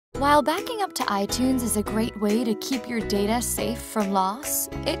While backing up to iTunes is a great way to keep your data safe from loss,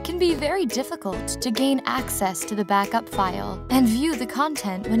 it can be very difficult to gain access to the backup file and view the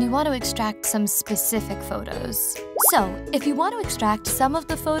content when you want to extract some specific photos. So, if you want to extract some of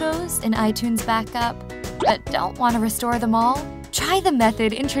the photos in iTunes Backup, but don't want to restore them all, try the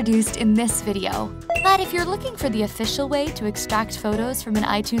method introduced in this video. But if you're looking for the official way to extract photos from an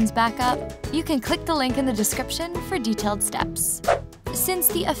iTunes Backup, you can click the link in the description for detailed steps. Since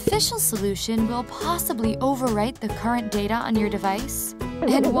the official solution will possibly overwrite the current data on your device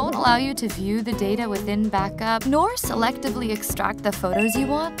and won't allow you to view the data within Backup nor selectively extract the photos you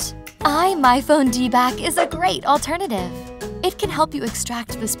want, iMyPhone DBack is a great alternative. It can help you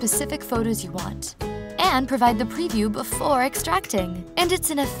extract the specific photos you want and provide the preview before extracting. And it's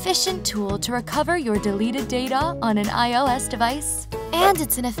an efficient tool to recover your deleted data on an iOS device.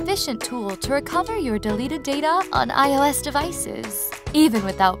 Even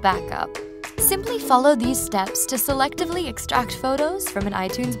without backup. Simply follow these steps to selectively extract photos from an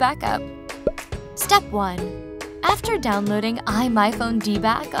iTunes Backup. Step 1. After downloading iMyPhone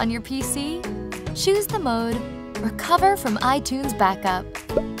DBack on your PC, choose the mode Recover from iTunes Backup.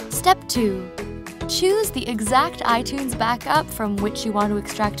 Step 2. Choose the exact iTunes Backup from which you want to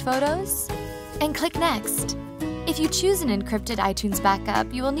extract photos, and click Next. If you choose an encrypted iTunes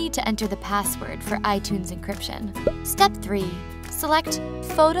Backup, you will need to enter the password for iTunes encryption. Step 3. Select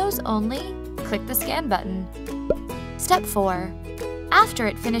Photos Only, click the Scan button. Step 4. After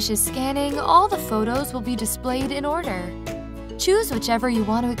it finishes scanning, all the photos will be displayed in order. Choose whichever you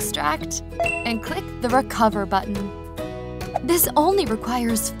want to extract, and click the Recover button. This only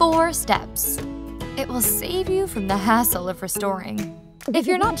requires 4 steps. It will save you from the hassle of restoring. If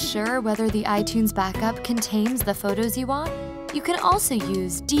you're not sure whether the iTunes Backup contains the photos you want, you can also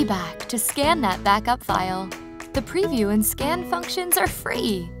use DBack to scan that backup file. The preview and scan functions are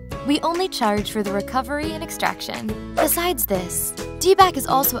free. We only charge for the recovery and extraction. Besides this, DBack is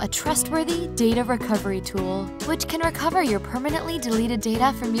also a trustworthy data recovery tool, which can recover your permanently deleted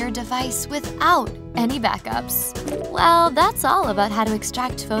data from your device without any backups. Well, that's all about how to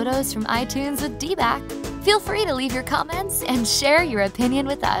extract photos from iTunes with DBack. Feel free to leave your comments and share your opinion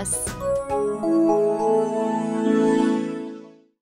with us.